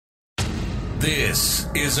This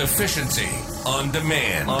is Efficiency on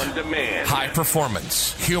Demand. High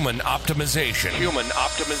performance. Human optimization.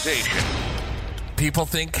 People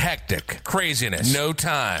think hectic, craziness, no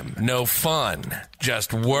time, no fun.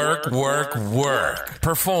 Just work.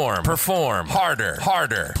 Perform,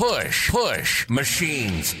 harder, push,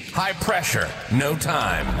 machines, high pressure, no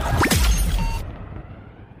time.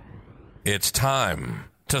 It's time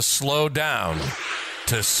to slow down,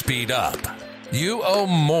 to speed up. You owe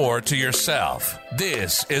more to yourself.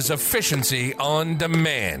 This is Efficiency on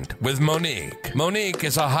Demand with Monique. Monique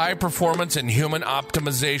is a high-performance and human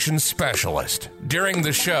optimization specialist. During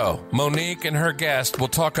the show, Monique and her guest will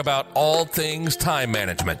talk about all things time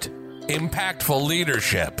management, impactful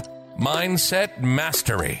leadership, mindset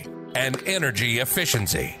mastery, and energy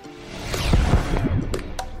efficiency.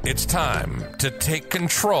 It's time to take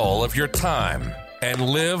control of your time and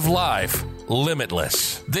live life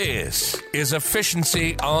limitless. This is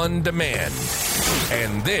Efficiency on Demand.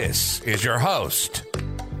 And this is your host,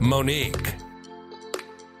 Monique.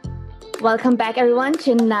 Welcome back, everyone,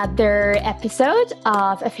 to another episode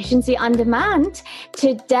of Efficiency on Demand.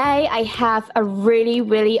 Today, I have a really,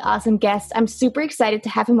 really awesome guest. I'm super excited to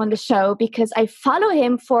have him on the show because I follow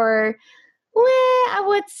him for, I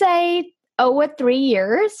would say, over 3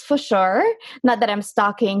 years for sure. Not that I'm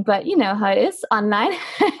stalking, but you know how it is online.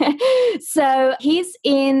 So he's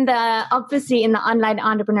obviously in the online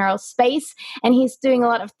entrepreneurial space, and he's doing a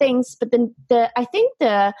lot of things. But then I think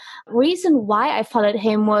the reason why I followed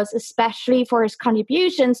him was especially for his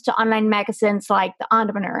contributions to online magazines like The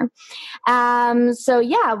Entrepreneur. So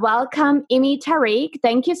yeah, welcome, Imi Tariq.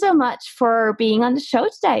 Thank you so much for being on the show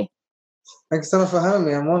today. Thanks so much for having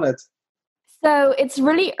me. I'm honored. So it's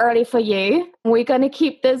really early for you. We're going to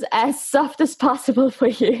keep this as soft as possible for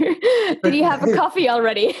you. Did you have a coffee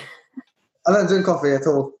already? I don't drink coffee at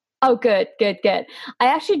all. Oh, good. I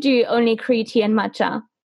actually do only Cree tea and matcha.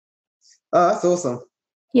 Oh, that's awesome.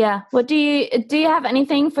 Yeah. Well, do you have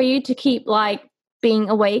anything for you to keep like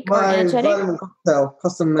being awake or energetic? My vitamin cocktail,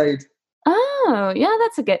 custom made. Oh, yeah,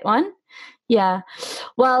 that's a good one. Yeah.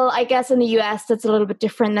 Well, I guess in the US, that's a little bit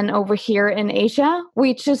different than over here in Asia.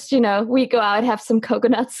 We just, we go out, have some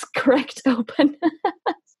coconuts cracked open.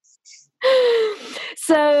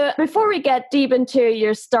 So before we get deep into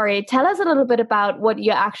your story, tell us a little bit about what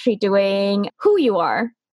you're actually doing, who you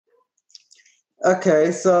are.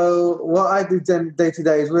 Okay. So what I do day to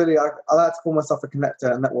day is really, I like to call myself a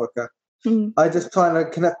connector, a networker. Mm-hmm. I just try to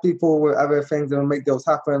connect people with other things and make deals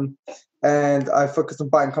happen. And I focus on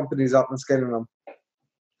buying companies up and scaling them.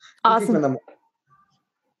 Awesome. Keeping them.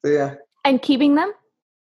 So, yeah. And keeping them?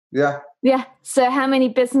 Yeah. Yeah. So how many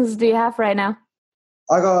businesses do you have right now?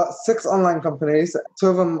 I got 6 online companies. 2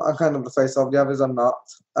 of them I'm kind of the face of. The others I'm not.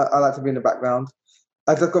 I like to be in the background.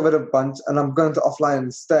 I just got rid of a bunch and I'm going to offline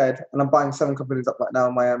instead. And I'm buying 7 companies up right now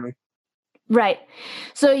in Miami. Right.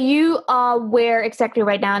 So you are where exactly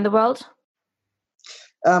right now in the world?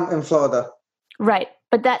 In Florida. Right.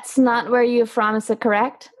 But that's not where you're from, is it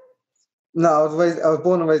correct? No, I was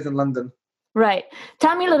born and raised in London. Right.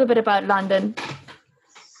 Tell me a little bit about London.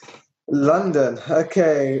 London.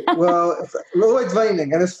 Okay. Well, it's always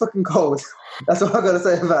raining and it's fucking cold. That's what I got to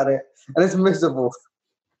say about it. And it's miserable.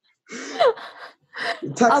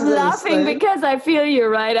 I'm laughing because I feel you,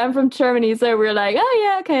 right? I'm from Germany, so we're like, oh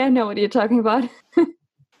yeah, okay, I know what you're talking about.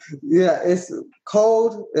 Yeah, it's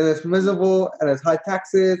cold and it's miserable and it's high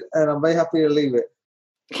taxes and I'm very happy to leave it.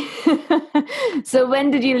 So when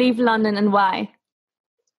did you leave London and why?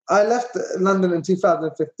 I left London in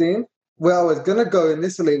 2015. Where I was going to go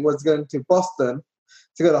initially was going to Boston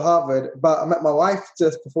to go to Harvard, but I met my wife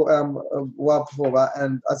just before, a while before that,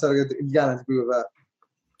 and I started to go to Indiana to be with her.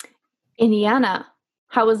 Indiana?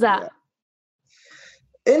 How was that?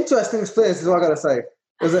 Yeah. Interesting experience is what I got to say.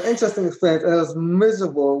 It was an interesting experience, and it was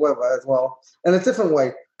miserable weather as well, in a different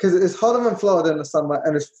way. Because it's hotter than Florida in the summer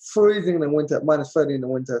and it's freezing in the winter, minus 30 in the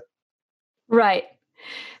winter. Right.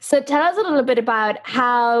 So tell us a little bit about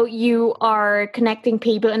how you are connecting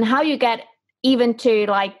people and how you get even to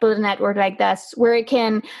like build a network like this, where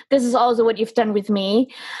this is also what you've done with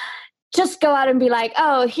me. Just go out and be like,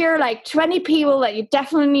 oh, here are like 20 people that you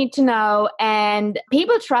definitely need to know. And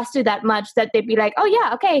people trust you that much that they'd be like, oh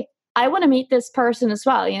yeah, okay, I want to meet this person as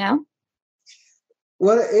well,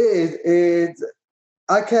 What it is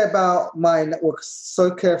I care about my network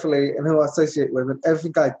so carefully and who I associate with, and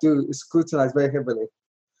everything I do is scrutinized very heavily.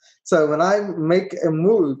 So when I make a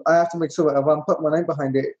move, I have to make sure that if I'm putting my name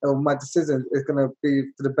behind it, or my decision is going to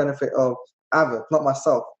be for the benefit of others, not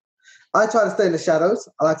myself. I try to stay in the shadows.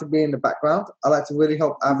 I like to be in the background. I like to really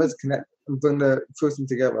help others connect and bring the fruition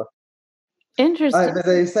together. Interesting.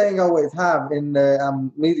 There's a saying I always have in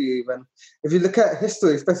the media even. If you look at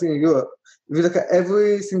history, especially in Europe, if you look at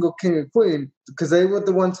every single king and queen, because they were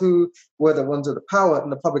the ones who were the ones with the power in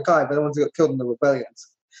the public eye, but the ones who got killed in the rebellions.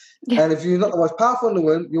 Yeah. And if you're not the most powerful in the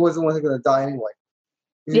room, you're always the one who's going to die anyway.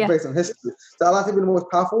 If you based on history. So I like to be the most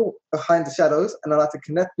powerful behind the shadows, and I like to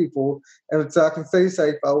connect people, and so I can stay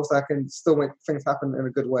safe, but also I can still make things happen in a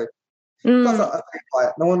good way. Plus, I stay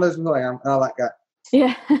quiet. No one knows who I am, and I like that.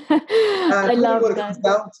 Yeah. And I love what that. it comes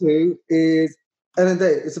down to is, at the end of the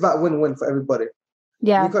day, it's about win-win for everybody.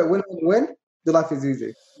 Yeah. You call it win-win-win, your life is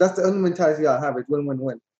easy. That's the only mentality I have, is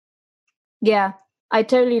win-win-win. Yeah, I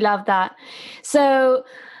totally love that. So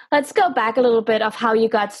let's go back a little bit of how you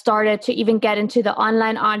got started to even get into the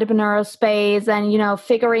online entrepreneurial space and,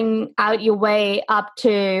 figuring out your way up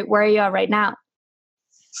to where you are right now.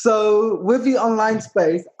 So with the online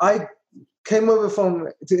space, I came over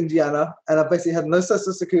to Indiana, and I basically had no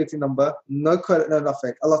social security number, no credit, no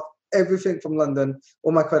nothing. I lost everything from London,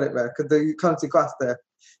 all my credit there, because the currency crashed there.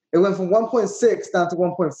 It went from 1.6 down to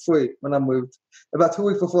 1.3 when I moved, about 2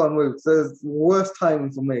 weeks before I moved. So it was the worst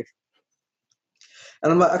time for me.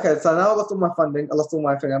 And I'm like, okay, so now I lost all my funding, I lost all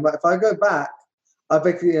my thing. I'm like, if I go back, I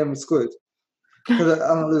basically am screwed, because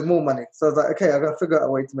I'm going to lose more money. So I was like, okay, I've got to figure out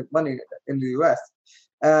a way to make money in the US.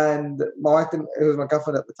 And my wife, who was my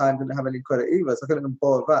girlfriend at the time, didn't have any credit either, so I couldn't even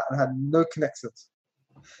borrow that, and I had no connections.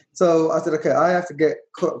 So I said, okay, I have to get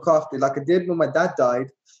crafty. Like I did when my dad died,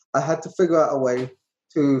 I had to figure out a way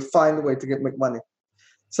to find a way to make money.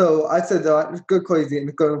 So I said, all right, let's go crazy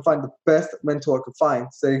and go and find the best mentor I could find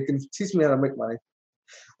so he can teach me how to make money.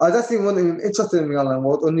 I was actually interested in the online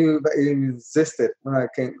world, or knew that it even existed when I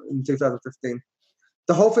came in 2015.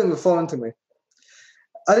 The whole thing was foreign to me.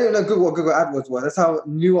 I didn't know what Google AdWords was. That's how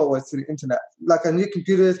new I was to the internet. Like I knew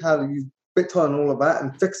computers, how to use BitTorrent and all of that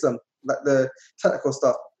and fix them, like the technical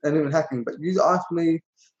stuff and even hacking. But you asked me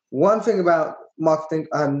one thing about marketing,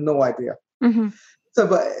 I had no idea. Mm-hmm. So,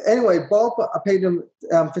 but anyway, Bob, I paid him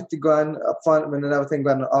 50 grand up front and then another 10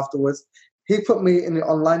 grand afterwards. He put me in the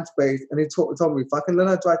online space, and he told me, if I can learn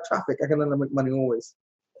how to drive traffic, I can learn how to make money always.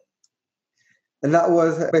 And that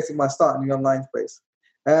was basically my start in the online space.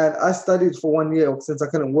 And I studied for 1 year, since I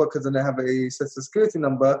couldn't work because I didn't have a social security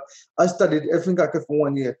number. I studied everything I could for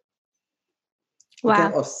 1 year. Wow. I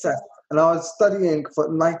became obsessed. And I was studying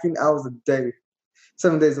for 19 hours a day,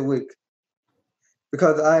 7 days a week.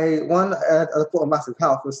 Because I bought a massive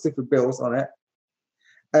house with stupid bills on it.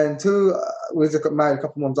 And 2, we just got married a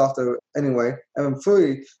couple months after anyway. And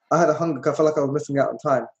 3, I had a hunger because I felt like I was missing out on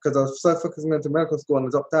time because I was so focused on going to medical school and I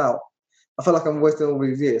dropped out. I felt like I'm wasting all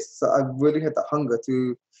these years. So I really had the hunger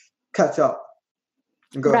to catch up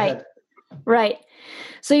and go ahead. Right.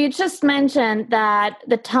 So you just mentioned that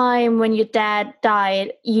the time when your dad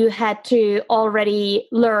died, you had to already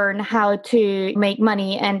learn how to make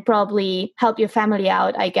money and probably help your family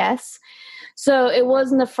out, I guess. So it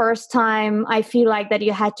wasn't the first time, I feel like, that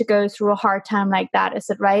you had to go through a hard time like that. Is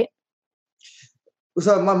it right?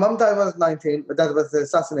 So my mum died when I was 19. My dad was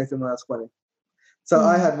assassinated when I was 20. So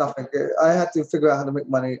I had nothing. I had to figure out how to make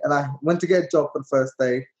money. And I went to get a job for the first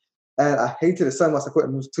day. And I hated it so much, I quit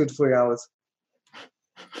in 2 to 3 hours.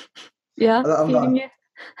 Yeah. I'm done.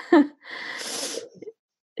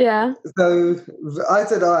 Yeah. So I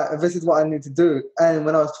said, all right, this is what I need to do. And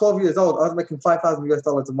when I was 12 years old, I was making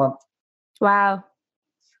 $5,000 a month. Wow.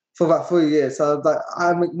 For about 3 years. So I was like,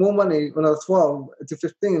 I make more money when I was 12 to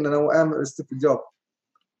 15 than I am at a stupid job.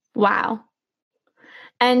 Wow.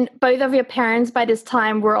 And both of your parents by this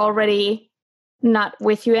time were already not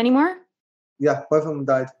with you anymore? Yeah, both of them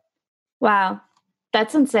died. Wow.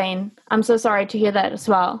 That's insane. I'm so sorry to hear that as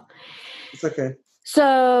well. It's okay.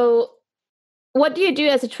 So what do you do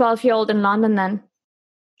as a 12-year-old in London then?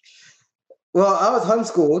 Well, I was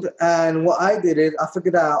homeschooled, and what I did is I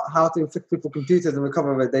figured out how to fix people's computers and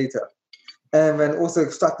recover their data. And then also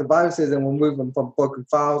extract the viruses and remove them from broken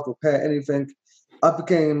files, repair anything. I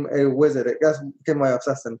became a wizard. That became my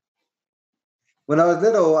obsession. When I was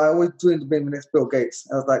little, I always dreamed of being the next Bill Gates.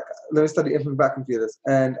 I was like, let me study anything about computers.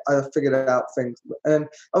 And I figured out things. And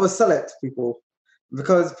I would sell it to people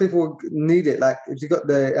because people need it. Like if you got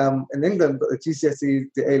in England, got the GCSEs,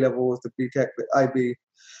 the A-levels, the BTEC, the IB,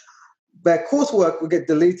 their coursework would get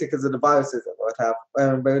deleted because of the viruses that would have.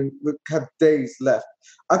 And they would have days left.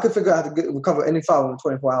 I could figure out how to recover any file in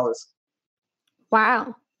 24 hours.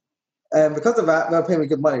 Wow. And because of that, they'll pay me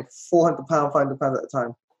good money, £400, £500 at a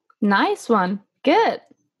time. Nice one. Good.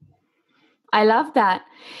 I love that.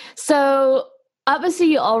 So obviously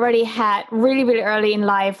you already had really, really early in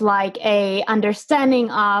life, like a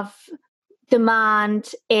understanding of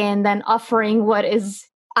demand and then offering what is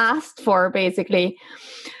asked for, basically.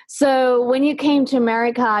 So when you came to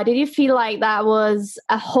America, did you feel like that was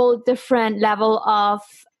a whole different level of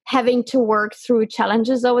having to work through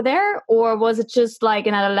challenges over there? Or was it just like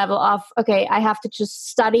another level of, okay, I have to just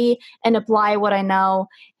study and apply what I know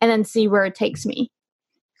and then see where it takes me?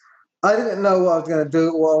 I didn't know what I was going to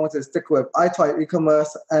do, what I wanted to stick with. I tried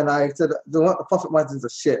e-commerce and I said, the profit margins are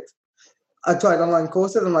shit. I tried online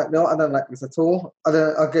courses. I'm like, no, I don't like this at all. I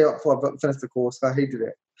gave up before I finished the course. I hated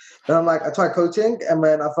it. And I'm like, I tried coaching, and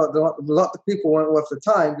then I thought a lot of people weren't worth the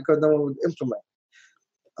time because no one would implement.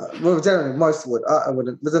 Well, generally, most would. I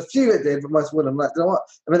wouldn't. There's a few that did, but most wouldn't. I'm like, you know what?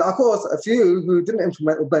 I mean, of course, a few who didn't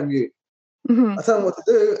implement will blame you. Mm-hmm. I tell them what to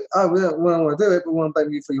do. We don't want to do it, but we want to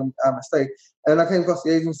blame you for your mistake. And I came across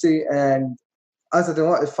the agency, and I said, you know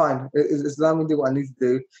what? It's fine. It's allowing me to do what I need to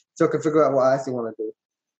do, so I can figure out what I actually want to do.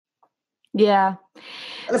 Yeah.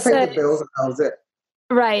 And I paid the bills, and that was it.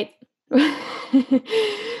 Right.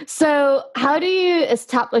 So how do you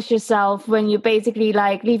establish yourself when you basically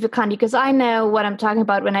like leave a country? Because I know what I'm talking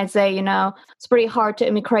about when I say, you know, it's pretty hard to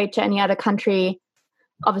immigrate to any other country,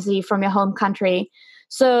 obviously from your home country.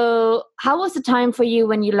 So how was the time for you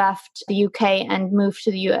when you left the UK and moved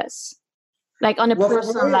to the US? Like on a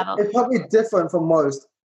personal level? It's probably different from most.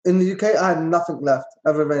 In the UK, I had nothing left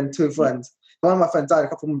other than two friends. One of my friends died a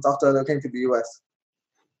couple of months after I came to the US.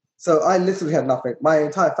 So I literally had nothing. My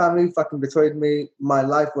entire family fucking betrayed me. My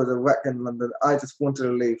life was a wreck in London. I just wanted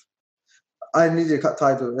to leave. I needed to cut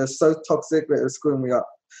ties with it. It was so toxic that it was screwing me up.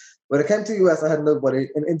 When I came to the US, I had nobody.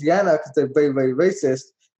 In Indiana, because they're very, very racist,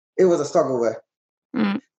 it was a struggle there.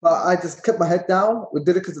 But I just kept my head down. We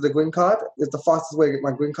did it because of the green card. It's the fastest way to get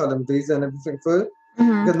my green card and visa and everything through.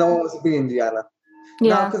 Because no one wants to be in Indiana.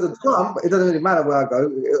 Yeah. Now, because of Trump, it doesn't really matter where I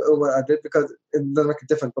go or what I did because it doesn't make a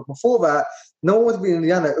difference. But before that, no one wanted to be in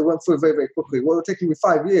Indiana. It went through very, very quickly. What was taking me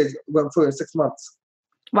 5 years, it went through in 6 months.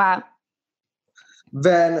 Wow.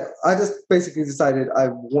 Then I just basically decided I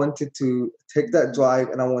wanted to take that drive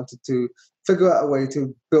and I wanted to figure out a way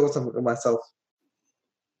to build something for myself.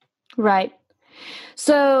 Right.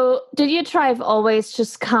 So did your drive always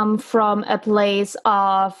just come from a place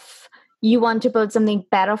of you want to build something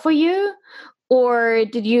better for you? Or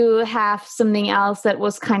did you have something else that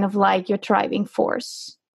was kind of like your driving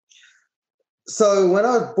force? So when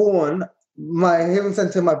I was born, my hearing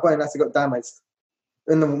center in my brain actually got damaged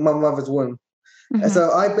in my mother's womb. And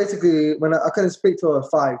so I basically, when I couldn't speak till I was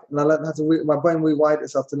 5, and I learned how to, my brain rewired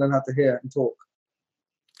itself to learn how to hear and talk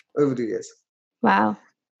over the years. Wow.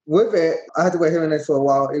 With it, I had to wear hearing aids for a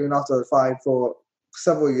while, even after I was 5, for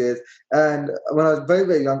several years. And when I was very,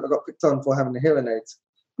 very young, I got picked on for having the hearing aids.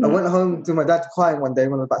 I went home to my dad crying one day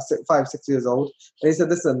when I was about 5, 6 years old. And he said,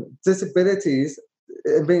 listen, disabilities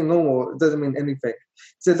and being normal doesn't mean anything.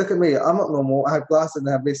 He said, look at me, I'm not normal. I have glasses and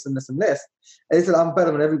I have this and this and this. And he said, I'm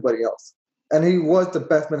better than everybody else. And he was the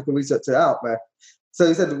best medical researcher out there. So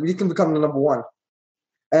he said, you can become the number one.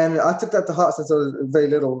 And I took that to heart since I was very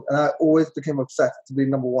little. And I always became obsessed to be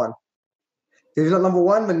number one. If you're not number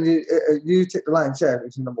one, then you take the lion's share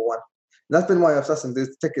if you're number one. And that's been my obsession, is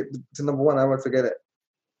to take it to number one. I won't forget it.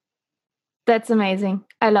 That's amazing.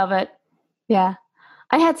 I love it. Yeah.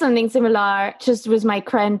 I had something similar just with my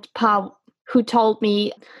grandpa, who told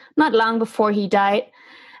me not long before he died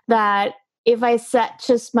that if I set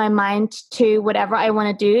just my mind to whatever I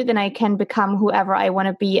want to do, then I can become whoever I want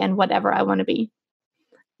to be and whatever I want to be.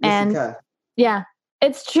 Yes, and you can. Yeah,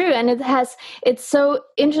 it's true. And it's so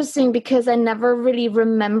interesting because I never really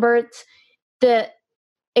remembered the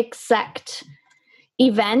exact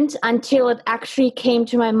event until it actually came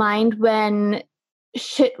to my mind when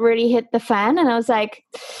shit really hit the fan. And I was like,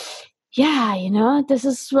 yeah, this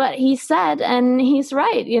is what he said and he's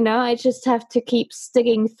right. I just have to keep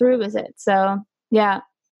sticking through with it. So, yeah.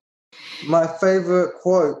 My favorite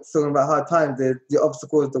quote talking about hard times is, the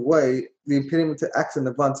obstacle is the way, the impediment to action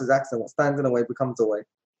advances action. What stands in the way becomes the way.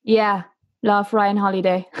 Yeah. Love Ryan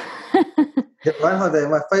Holiday. Yeah, Ryan Holiday.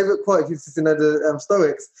 My favorite quote, if you listen to the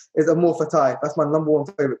Stoics, is Amor Fati. That's my number one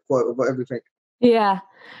favorite quote about everything. Yeah.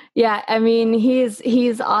 Yeah. I mean,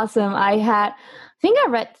 he's awesome. I think I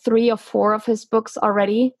read 3 or 4 of his books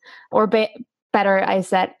already, or better, I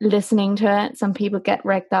said listening to it. Some people get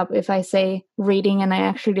wrecked up if I say reading and I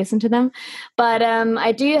actually listen to them. But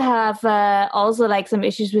I do have also like some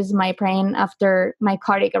issues with my brain after my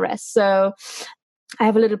cardiac arrest. So I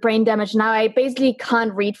have a little brain damage now. I basically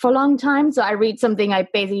can't read for a long time. So I read something, I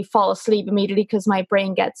basically fall asleep immediately because my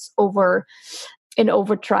brain gets in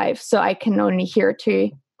overdrive. So I can only hear 2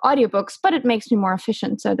 audiobooks, but it makes me more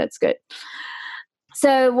efficient. So that's good.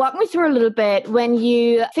 So walk me through a little bit when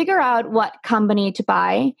you figure out what company to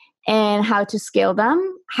buy and how to scale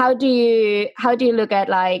them. How do you look at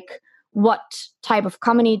like what type of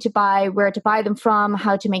company to buy, where to buy them from,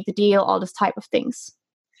 how to make the deal, all this type of things?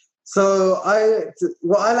 So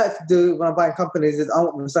what I like to do when I'm buying companies is I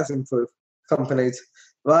want recession-proof companies,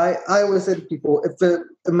 right? I always say to people, if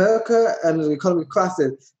America and the economy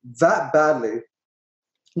crashes that badly,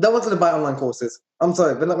 no one's going to buy online courses. I'm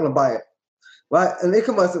sorry, they're not going to buy it, right? And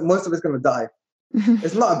e-commerce, most of it's going to die.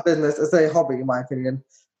 It's not a business, it's a hobby, in my opinion.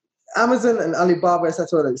 Amazon and Alibaba,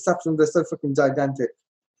 etc., the exceptions, they're so freaking gigantic.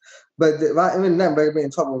 But right, even then, they're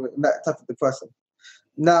in trouble with that type of depression.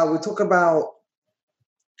 Now, we talk about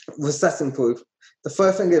recession-proof. The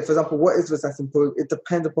first thing is, for example, what is recession-proof? It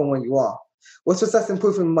depends upon where you are. What's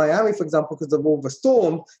recession-proof in Miami, for example, because of all the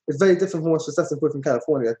storm, is very different from what's recession-proof in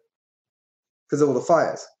California because of all the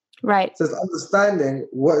fires. Right. So it's understanding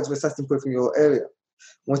what is recession-proof in your area.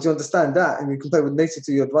 Once you understand that and you can play with nature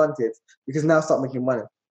to your advantage, you can now start making money.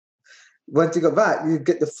 Once you got that, you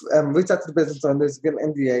get reach out to the business owners, get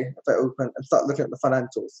an NDA if they're open, and start looking at the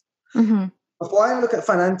financials. Mm-hmm. Before I look at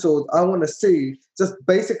financials, I want to see just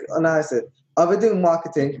basic analysis. Are they doing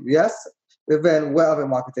marketing? Yes. Then where are they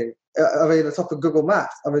marketing? Are they at the top of Google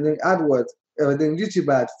Maps? Are they doing AdWords? Are they doing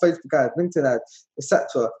YouTube ads, Facebook ads, LinkedIn ads,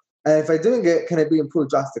 etc.? And if they're doing it, can it be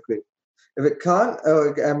improved drastically? If it can't,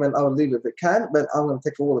 then I'll leave it. If it can, then I'm going to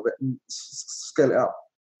take all of it and scale it up.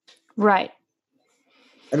 Right.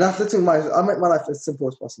 And that's literally I make my life as simple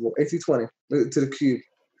as possible. 80-20 to the cube.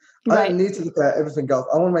 I don't need to look at everything else.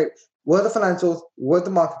 I want to make, what are the financials? What are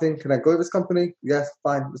the marketing? Can I go to this company? Yes,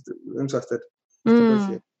 fine. Interested.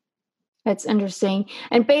 That's interesting.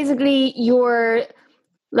 And basically your,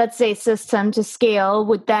 let's say, system to scale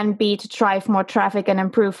would then be to drive more traffic and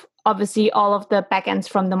improve, obviously, all of the backends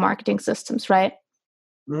from the marketing systems, right?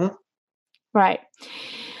 Mm-hmm. Right.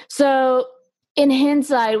 So in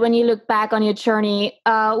hindsight, when you look back on your journey,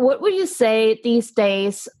 what would you say these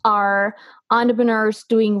days are entrepreneurs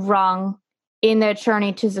doing wrong in their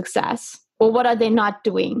journey to success? Or what are they not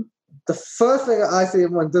doing? The first thing I see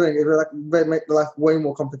everyone doing is they make life way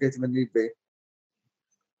more complicated than need be.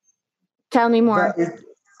 Tell me more.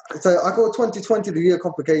 So I call 2020 the year of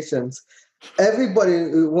complications. Everybody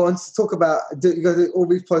who wants to talk about all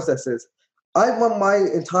these processes. I run my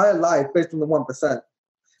entire life based on the 1%.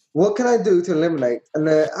 What can I do to eliminate? And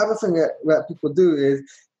the other thing that people do is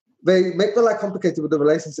they make their life complicated with the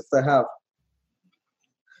relationships they have.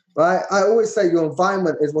 Right? I always say your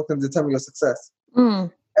environment is what can determine your success.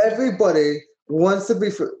 Everybody wants to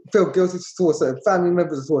feel guilty towards certain family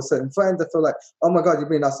members, towards certain friends. They feel like, oh my God, you're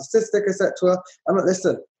being narcissistic, etc. I'm like,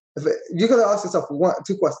 listen, you got to ask yourself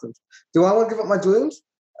two questions. Do I want to give up my dreams?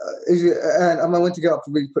 And am I willing to give up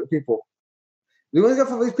for these people? Do you want to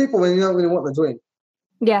give up for these people when you don't really want the dream?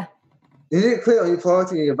 Yeah. You need to be clear on your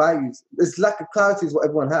priority and your values. This lack of clarity is what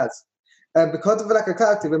everyone has. And because of the lack of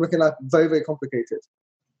clarity, we're making life very, very complicated.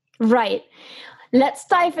 Right. Let's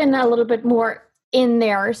dive in a little bit more in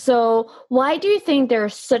there. So why do you think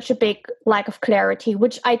there's such a big lack of clarity,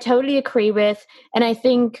 which I totally agree with. And I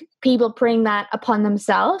think people bring that upon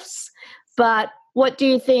themselves. But what do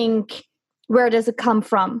you think, where does it come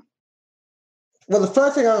from? Well, the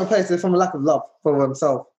first thing I'm going to place is from a lack of love for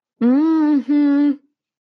himself. Mm-hmm.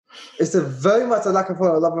 It's very much a lack of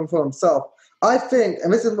love for himself. I think,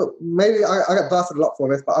 and this is maybe I get blasted a lot for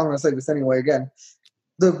this, but I'm going to say this anyway again.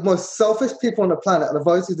 The most selfish people on the planet are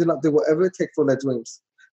those who do not do whatever it takes for their dreams.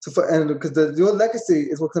 Because your legacy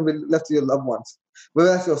is what's going to be left to your loved ones. Whether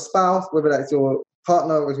that's your spouse, whether that's your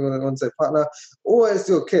partner, if you want to say partner, or it's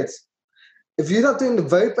your kids. If you're not doing the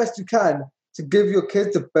very best you can to give your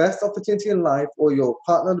kids the best opportunity in life, or your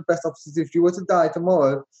partner the best opportunity, if you were to die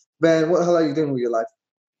tomorrow, then what the hell are you doing with your life?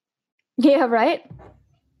 Yeah, right?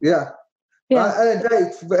 Yeah. And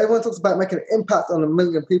everyone talks about making an impact on 1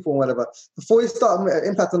 million people or whatever. Before you start an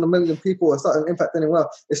impact on 1 million people or start an impact anywhere,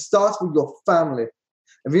 it starts with your family.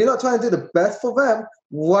 If you're not trying to do the best for them,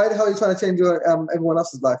 why the hell are you trying to change everyone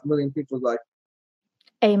else's life, 1 million people's life?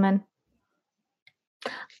 Amen.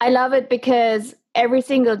 I love it because every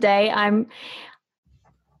single day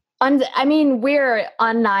we're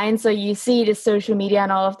online, so you see the social media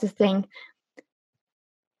and all of the thing.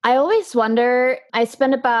 I always wonder, I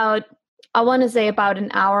spend about an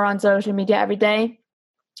hour on social media every day,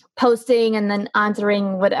 posting and then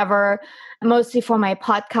answering whatever, mostly for my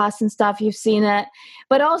podcast and stuff, you've seen it,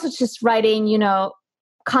 but also just writing,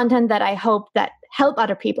 content that I hope that help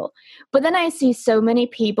other people. But then I see so many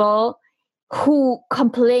people who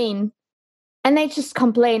complain, and they just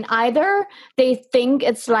complain. Either they think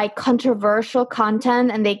it's like controversial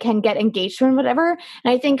content and they can get engagement, whatever.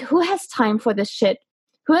 And I think, who has time for this shit?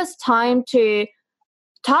 Who has time to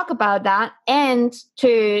talk about that and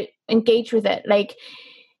to engage with it? Like,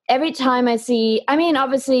 every time I see, I mean,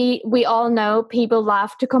 obviously we all know people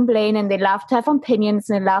love to complain and they love to have opinions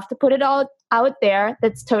and they love to put it all out there.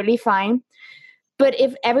 That's totally fine. But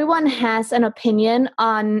if everyone has an opinion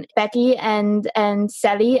on Becky and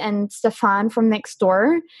Sally and Stefan from next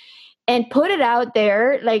door and put it out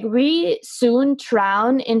there, like we soon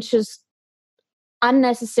drown in just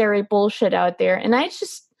unnecessary bullshit out there. And I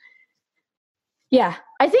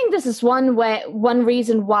think this is one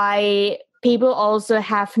reason why people also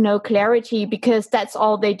have no clarity, because that's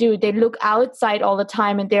all they do. They look outside all the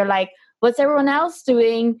time and they're like, what's everyone else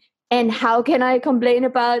doing? And how can I complain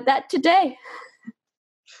about that today?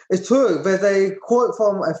 It's true. There's a quote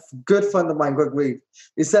from a good friend of mine, Greg Reed.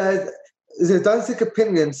 He said, don't seek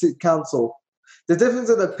opinion, seek counsel. The difference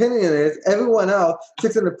in opinion is everyone else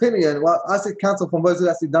seeks an opinion while I seek counsel from those who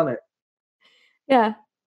actually done it. Yeah.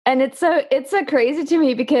 And it's so crazy to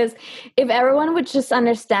me, because if everyone would just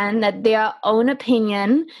understand that their own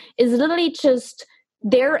opinion is literally just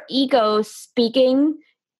their ego speaking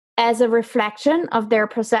as a reflection of their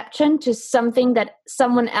perception to something that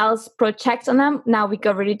someone else projects on them. Now we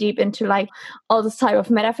go really deep into like all this type of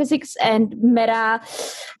metaphysics and meta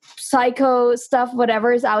psycho stuff,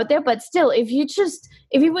 whatever is out there. But still, if you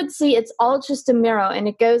would see it's all just a mirror and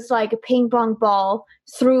it goes like a ping pong ball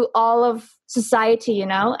through all of society, you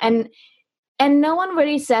know, and no one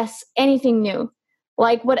really says anything new.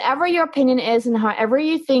 Like whatever your opinion is and however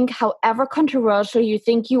you think, however controversial you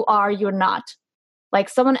think you are, you're not. Like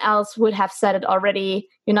someone else would have said it already.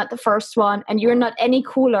 You're not the first one, and you're not any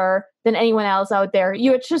cooler than anyone else out there.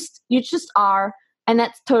 You just are, and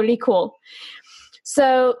that's totally cool.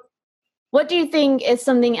 So what do you think is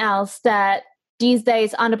something else that these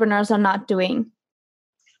days entrepreneurs are not doing?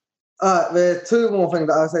 There are two more things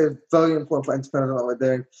that I would say are very important for entrepreneurs that we're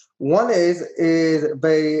doing. One is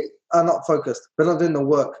they are not focused. They're not doing the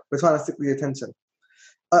work. They're trying to stick the attention.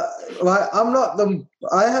 Most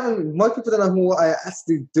people don't know what I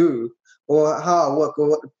actually do or how I work or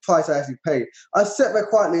what the price I actually pay. I sit there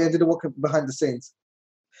quietly and do the work behind the scenes.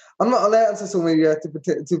 I'm not on there on social media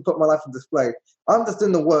to put my life on display. I'm just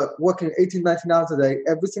doing the work, working 18, 19 hours a day,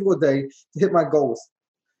 every single day to hit my goals.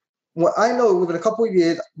 Well, I know within a couple of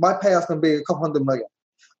years, my payout's going to be a couple $100 million.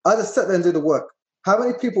 I just sit there and do the work. How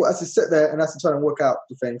many people actually sit there and actually try to work out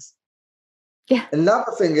the things? Yeah.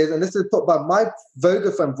 Another thing is, and this is put by my very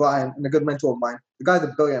good friend Brian, and a good mentor of mine, the guy's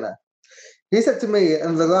a billionaire. He said to me,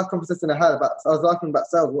 in the last conversation I had I was asking about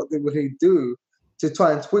sales, what would he do to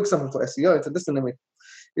try and tweak something for SEO? He said, listen to me.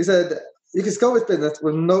 He said, you can scale this business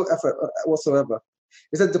with no effort whatsoever.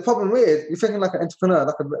 He said, the problem is, you're thinking like an entrepreneur,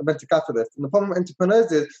 like a venture capitalist. And the problem with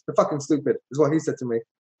entrepreneurs is, they're fucking stupid, is what he said to me.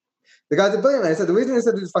 The guy's a billionaire. He said, the reason he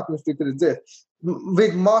said he's fucking stupid is this.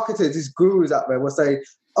 Big marketers, these gurus out there will say,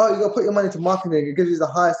 oh, you got to put your money into marketing. It gives you the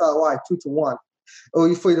highest ROI, 2-to-1. Or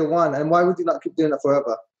you 3-to-1. And why would you not keep doing that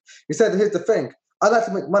forever? He said, here's the thing. I like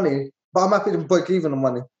to make money, but I'm happy to break even on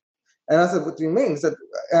money. And I said, what do you mean? He said,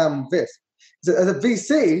 this. He said, as a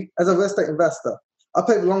VC, as a real estate investor, I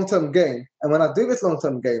play the long-term game. And when I do this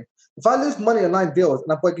long-term game, if I lose money on 9 deals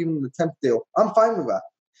and I break even on the 10th deal, I'm fine with that.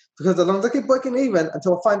 Because as long as I keep breaking even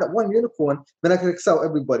until I find that one unicorn, then I can excel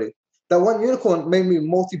everybody. That one unicorn made me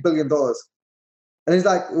multi-billion dollars. And he's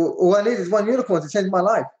like, all I need is one unicorn to change my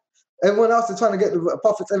life. Everyone else is trying to get the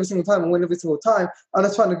profits every single time and win every single time. I'm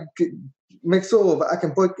just trying to make sure that I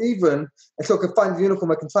can break even until I can find the unicorn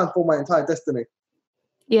that can transform my entire destiny.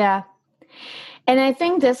 Yeah. And I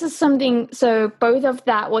think this is something, so both of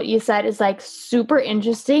that, what you said is like super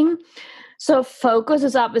interesting. So focus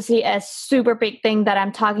is obviously a super big thing that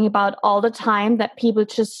I'm talking about all the time, that people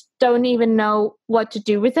just don't even know what to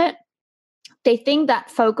do with it. They think that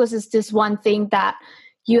focus is this one thing that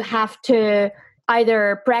you have to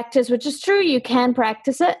either practice, which is true, you can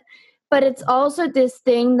practice it, but it's also this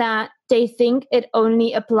thing that they think it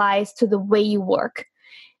only applies to the way you work.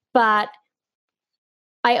 But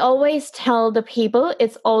I always tell the people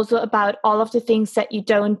it's also about all of the things that you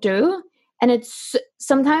don't do. And it's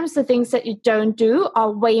sometimes the things that you don't do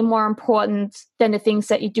are way more important than the things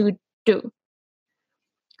that you do.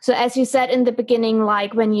 So as you said in the beginning,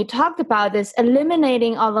 like when you talked about this,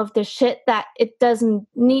 eliminating all of the shit that it doesn't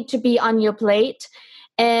need to be on your plate,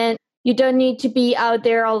 and you don't need to be out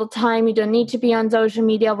there all the time. You don't need to be on social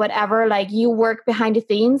media, whatever. Like you work behind the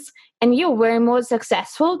scenes and you're way more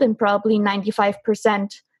successful than probably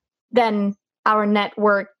 95% than our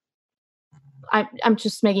network. I'm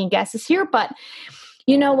just making guesses here, but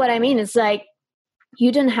you know what I mean? It's like,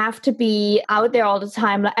 you don't have to be out there all the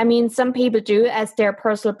time. I mean, some people do as their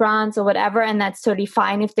personal brands or whatever, and that's totally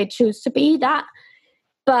fine if they choose to be that.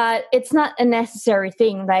 But it's not a necessary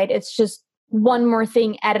thing, right? It's just one more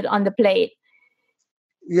thing added on the plate.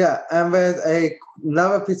 Yeah, and there's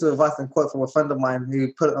another piece of advice and quote from a friend of mine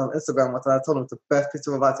who put it on Instagram once, and I told him it's the best piece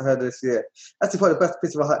of advice I heard this year. Actually, probably the best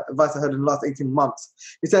piece of advice I heard in the last 18 months.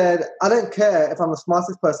 He said, I don't care if I'm the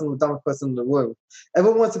smartest person or the dumbest person in the room.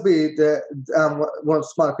 Everyone wants to be one of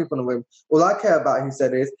the smartest people in the room. All I care about, he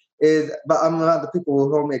said, is but I'm around the people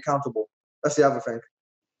who hold me accountable. That's the other thing.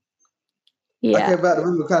 Yeah. I care about the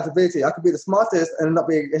room of accountability. I could be the smartest and not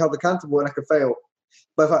be held accountable, and I could fail.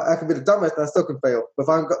 But if I can be the dumbest, and I still can fail. But if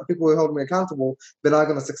I've got people who hold me accountable, then I'm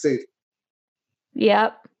going to succeed.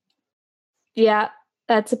 Yep. Yeah,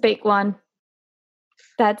 that's a big one.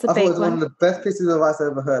 That's a I thought big it was one one. of the best pieces of advice I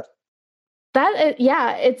ever heard.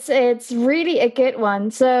 It's really a good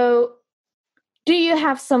one. So, do you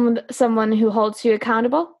have someone who holds you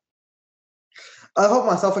accountable? I hold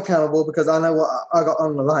myself accountable because I know what I got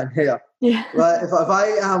on the line here. Yeah. Right? If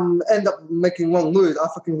I end up making wrong moves, I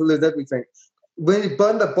fucking lose everything. When you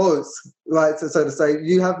burn the boats, right, so to say,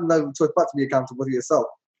 you have no choice but to be accountable to yourself.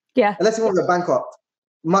 Yeah. Unless you want to go bankrupt.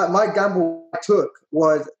 My gamble I took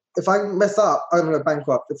was, if I mess up, I'm going to go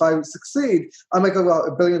bankrupt. If I succeed, I make about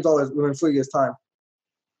 $1 billion within 3 years' time.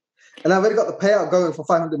 And I've already got the payout going for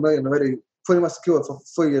 $500 million already, pretty much secured for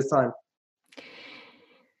 3 years' time.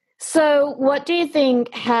 So, what do you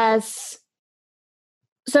think has...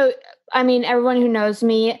 So, I mean, everyone who knows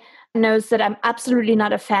me knows that I'm absolutely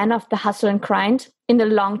not a fan of the hustle and grind in the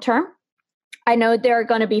long term. I know there are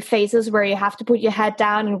going to be phases where you have to put your head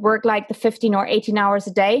down and work like the 15 or 18 hours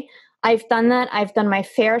a day. I've done that. I've done my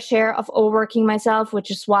fair share of overworking myself, which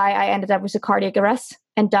is why I ended up with a cardiac arrest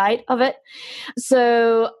and died of it.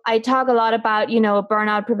 So I talk a lot about,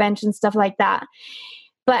 burnout prevention, stuff like that.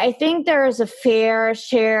 But I think there is a fair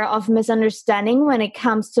share of misunderstanding when it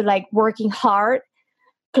comes to like working hard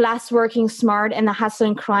plus working smart and the hustle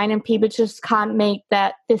and grind, and people just can't make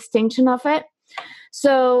that distinction of it.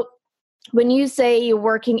 So when you say you're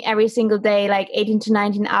working every single day, like 18 to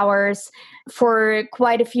 19 hours for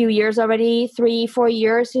quite a few years already, 3-4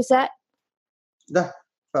 years, you said? Yeah,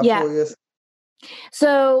 about 4 years.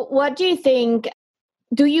 So what do you think?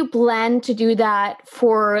 Do you plan to do that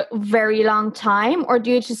for a very long time? Or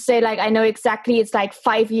do you just say like, I know exactly it's like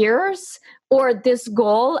 5 years or this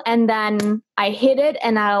goal, and then I hit it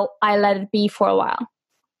and I let it be for a while?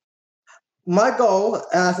 My goal,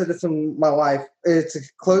 and I said this to my wife, is to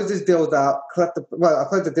close these deals out, I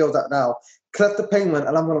close the deals out now, collect the payment,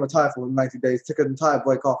 and I'm going to retire for 90 days, take an entire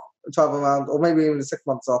break off, and travel around, or maybe even 6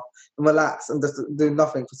 months off, and relax and just do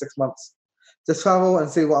nothing for 6 months. Just travel and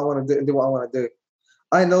see what I want to do and do what I want to do.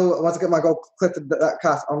 I know once I get my goal, collected that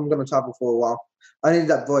cash, I'm going to travel for a while. I need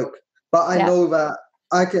that break. But I know that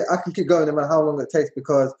I can keep going no matter how long it takes,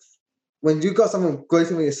 because when you got something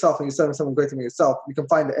greater than yourself and you're serving someone greater than yourself, you can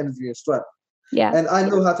find the energy and strength. Yeah. And I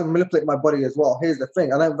know how to manipulate my body as well. Here's the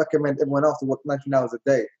thing. I don't recommend everyone else to work 19 hours a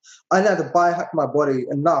day. I know how to biohack my body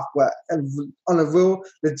enough and on a real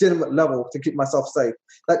legitimate level to keep myself safe.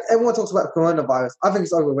 Like everyone talks about coronavirus. I think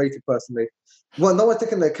it's overrated personally. What no one's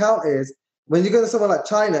taking into account is when you go to somewhere like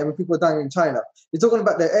China and when people are dying in China, you're talking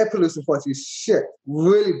about their air pollution quality is shit,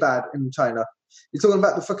 really bad in China. You're talking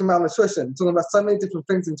about the fucking malnutrition. You're talking about so many different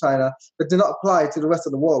things in China that do not apply to the rest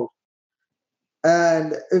of the world.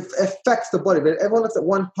 And it affects the body. But everyone looks at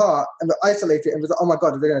one part and they isolate it and they're like, oh my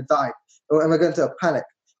God, they're going to die. And we're going into a panic.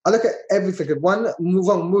 I look at everything. One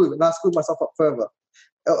wrong move and I screwed myself up further.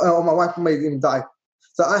 Or my wife may even die.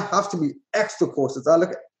 So I have to be extra cautious. I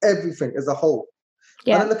look at everything as a whole.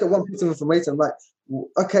 Yeah. I don't look at one piece of information. I'm like,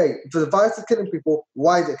 okay, if the virus is killing people,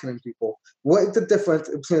 why is it killing people? What is the difference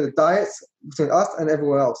between the diets, between us and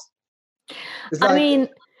everywhere else? I mean,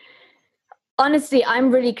 honestly, I'm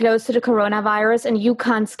really close to the coronavirus and you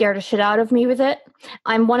can't scare the shit out of me with it.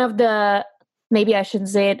 I'm one of the, maybe I shouldn't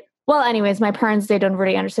say it. Well, anyways, my parents, they don't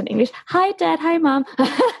really understand English. Hi, Dad. Hi, Mom.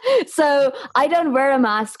 So I don't wear a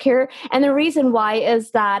mask here. And the reason why is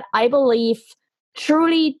that I believe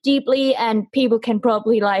truly, deeply, and people can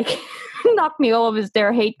probably like knock me over with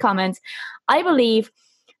their hate comments. I believe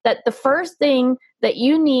that the first thing that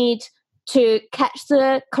you need to catch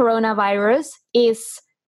the coronavirus is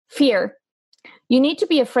fear. You need to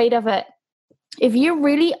be afraid of it. If you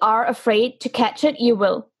really are afraid to catch it, you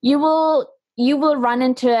will run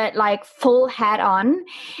into it like full head on.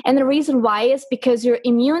 And the reason why is because your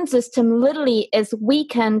immune system literally is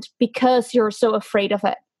weakened because you're so afraid of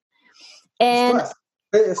it. And stress.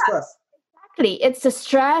 It's stress. Exactly. It's the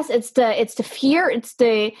stress, it's the fear,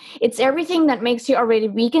 it's everything that makes you already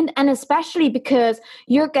weakened. And especially because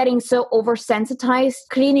you're getting so oversensitized,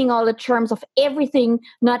 cleaning all the germs of everything,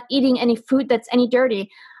 not eating any food that's any dirty.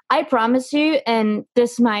 I promise you, and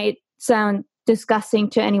this might sound disgusting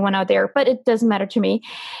to anyone out there, but it doesn't matter to me.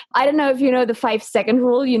 I don't know if you know the 5-second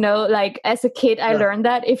rule, like as a kid, I learned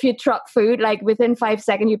that if you drop food, like within 5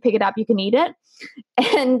 seconds, you pick it up, you can eat it.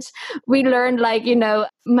 And we learned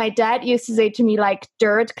my dad used to say to me, like,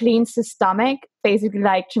 dirt cleans the stomach, basically,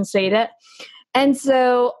 like, translate it. And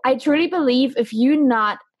so I truly believe if you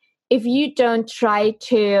don't try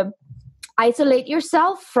to isolate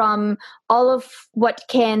yourself from all of what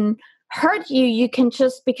can hurt you, you can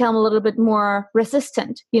just become a little bit more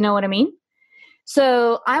resistant. You know what I mean?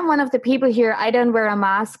 So I'm one of the people here. I don't wear a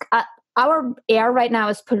mask. Our air right now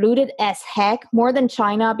is polluted as heck, more than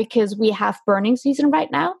China, because we have burning season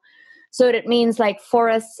right now. So that means like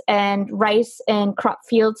forests and rice and crop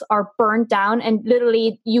fields are burned down, and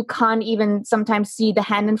literally you can't even sometimes see the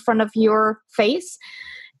hand in front of your face.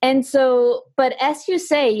 And so, but as you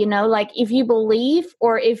say, like if you believe,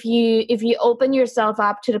 or if you open yourself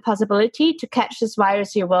up to the possibility to catch this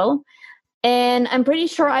virus, you will. And I'm pretty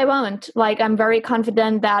sure I won't. Like, I'm very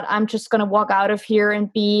confident that I'm just going to walk out of here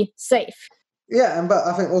and be safe. Yeah, but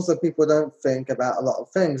I think also people don't think about a lot of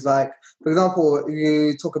things. Like, for example,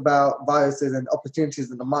 you talk about viruses and opportunities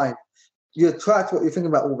in the mind. You attract what you think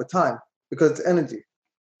about all the time because it's energy,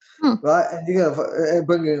 right? And you're going to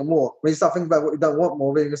bring in more. When you start thinking about what you don't want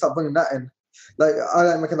more, then you start bringing that in. Like, I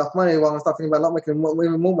don't make enough money, well, I start thinking about not making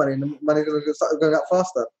even more money, and the money's going to start going out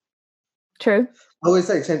faster. True. I always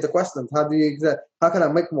say, change the question. How can I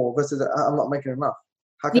make more versus I'm not making enough?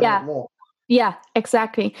 How can I make more? Yeah,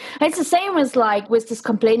 exactly. It's the same as like with this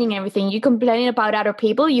complaining and everything. You complain about other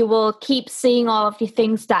people, you will keep seeing all of the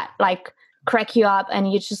things that like crack you up,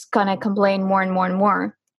 and you're just gonna complain more and more and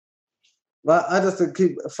more. But I just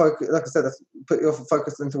keep focus. Like I said, put your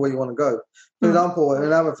focus into where you want to go. For example,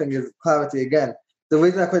 another thing is clarity again. The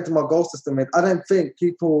reason I created my goal system is I don't think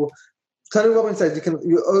people. Tony Robbins says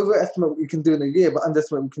you overestimate what you can do in a year, but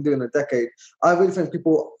underestimate what you can do in a decade. I really think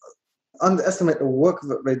people underestimate the work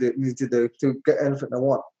that they need to do to get anything they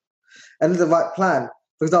want. And the right plan.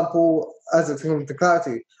 For example, as it comes to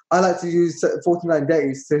clarity, I like to use 49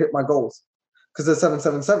 days to hit my goals because they're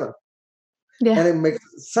 777. Yeah. And it makes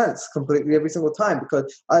sense completely every single time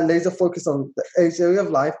because I laser focus on each area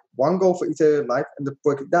of life, one goal for each area of life, and to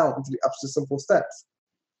break it down into the absolute simple steps.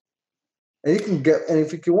 And you can get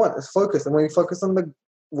anything you want. It's focused. And when you focus on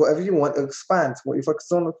whatever you want, it expands. What you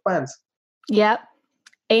focus on expands. Yep.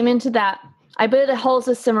 Amen to that. I built a whole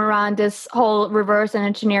system around this whole reverse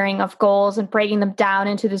engineering of goals and breaking them down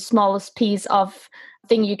into the smallest piece of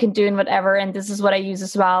thing you can do and whatever. And this is what I use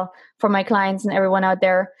as well for my clients and everyone out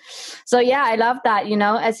there. So yeah, I love that.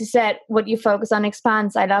 As you said, what you focus on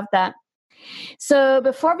expands. I love that. So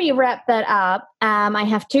before we wrap that up, I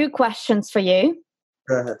have 2 questions for you.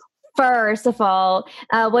 Go ahead. First of all,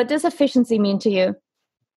 what does efficiency mean to you?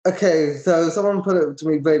 Okay, so someone put it to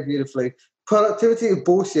me very beautifully. Productivity is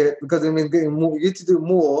bullshit because it means getting more. You to do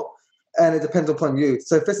more, and it depends upon you.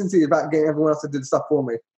 So efficiency is about getting everyone else to do the stuff for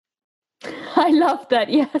me. I love that.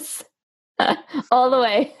 Yes, all the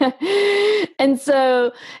way. And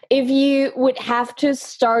so, if you would have to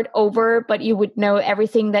start over, but you would know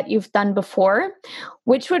everything that you've done before,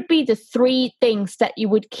 which would be the 3 things that you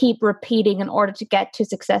would keep repeating in order to get to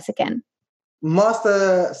success again?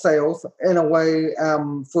 Master sales in a way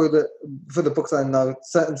for the books I know,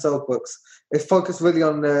 certain sales books. It's focused really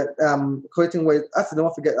on the creating ways. Actually,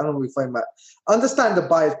 don't forget. I don't know reframe that. Understand the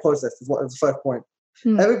buyer's process is what is the first point.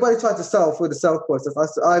 Everybody tries to sell through the sales process.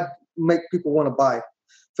 I make people want to buy.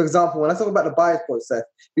 For example, when I talk about the buyer's process,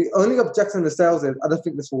 the only objection to sales is I don't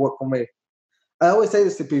think this will work for me. I always say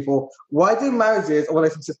this to people: why do marriages or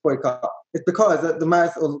relationships break up? It's because the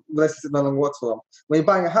marriage or relationship no longer works for them. When you're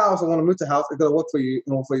buying a house or want to move to a house, it's going to work for you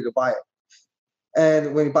in order for you to buy it.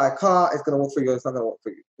 And when you buy a car, it's going to work for you. It's not going to work for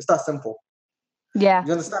you. It's that simple. Yeah.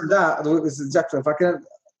 You understand that? This is objection.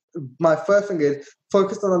 My first thing is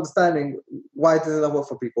focus on understanding why it doesn't work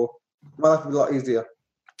for people. My life will be a lot easier.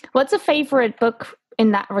 What's a favorite book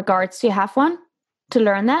in that regards? Do you have one to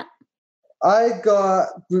learn that? I got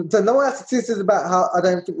the No Attitudes about how I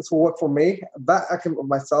don't think this will work for me. That I came up with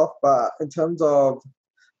myself, but in terms of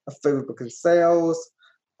a favorite book in sales,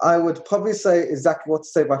 I would probably say Exactly What to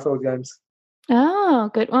Say by Phil Jones. Oh,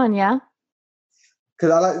 good one, yeah.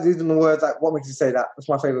 Because I like using the words like "What makes you say that?" It's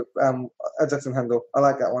my favorite adjective handle. I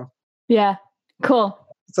like that one. Yeah, cool.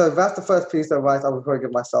 So that's the first piece of advice I would probably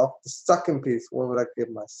give myself. The second piece, what would I give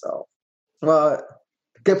myself? Well,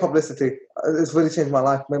 get publicity. It's really changed my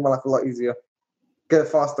life, made my life a lot easier. Get it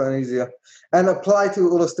faster and easier. And apply to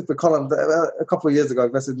all those stupid columns a couple of years ago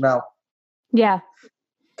versus now. Yeah.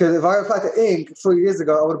 Because if I applied to Inc. 3 years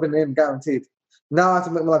ago, I would have been in guaranteed. Now I have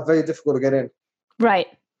to make my life very difficult to get in. Right.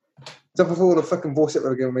 Just before all the fucking bullshit they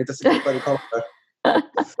were giving me, just to get bloody publisher.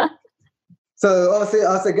 So honestly,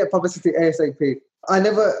 I say get publicity ASAP.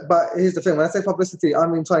 But here's the thing, when I say publicity, I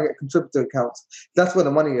mean trying to get contributor accounts. That's where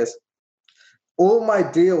the money is. All my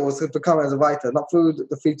deals have become as a writer, not through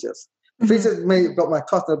the features. The features may have got my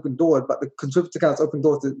trust and open doors, but the contributor accounts open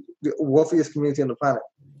doors to the wealthiest community on the planet.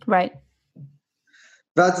 Right.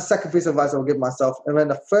 That's the second piece of advice I'll give myself. And then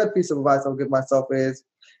the third piece of advice I'll give myself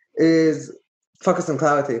is focus on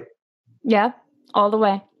clarity. Yeah, all the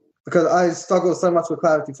way. Because I struggled so much with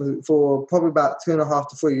clarity for probably about 2.5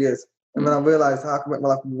 to 3 years. And then I realized how I can make my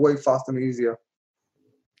life way faster and easier.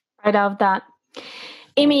 Right out of that.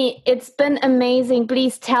 Imi, it's been amazing.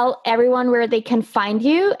 Please tell everyone where they can find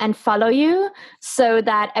you and follow you so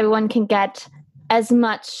that everyone can get as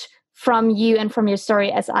much from you and from your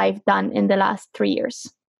story as I've done in the last 3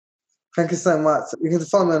 years. Thank you so much. You can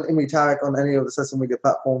follow me on Imi Tarek on any of the social media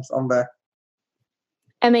platforms on there.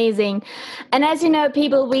 Amazing. And as you know,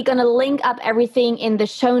 people, we're going to link up everything in the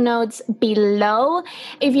show notes below.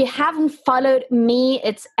 If you haven't followed me,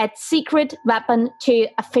 it's at Secret Weapon to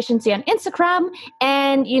Efficiency on Instagram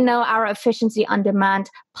and, our Efficiency on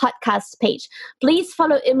Demand podcast page. Please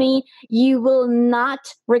follow Imi. You will not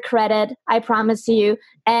regret it. I promise you.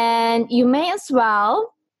 And you may as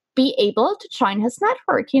well be able to join his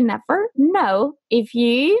network. You never know if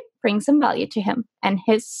you bring some value to him and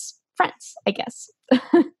his friends, I guess.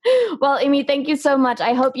 Well, Imi, thank you so much.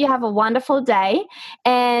 I hope you have a wonderful day.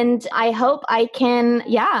 And I hope I can,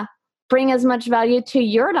 bring as much value to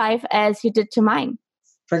your life as you did to mine.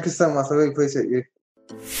 Thank you so much. I really appreciate you.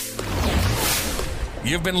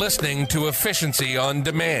 You've been listening to Efficiency on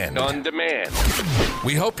Demand.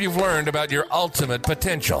 We hope you've learned about your ultimate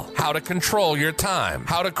potential, how to control your time,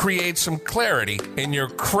 how to create some clarity in your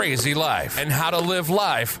crazy life, and how to live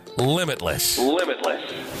life limitless.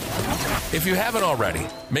 If you haven't already,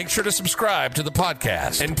 make sure to subscribe to the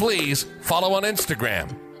podcast. And please follow on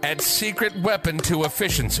Instagram at Secret Weapon to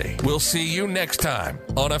Efficiency. We'll see you next time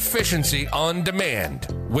on Efficiency on Demand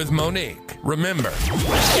with Monique. Remember,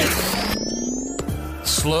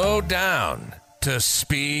 slow down to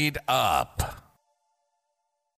speed up.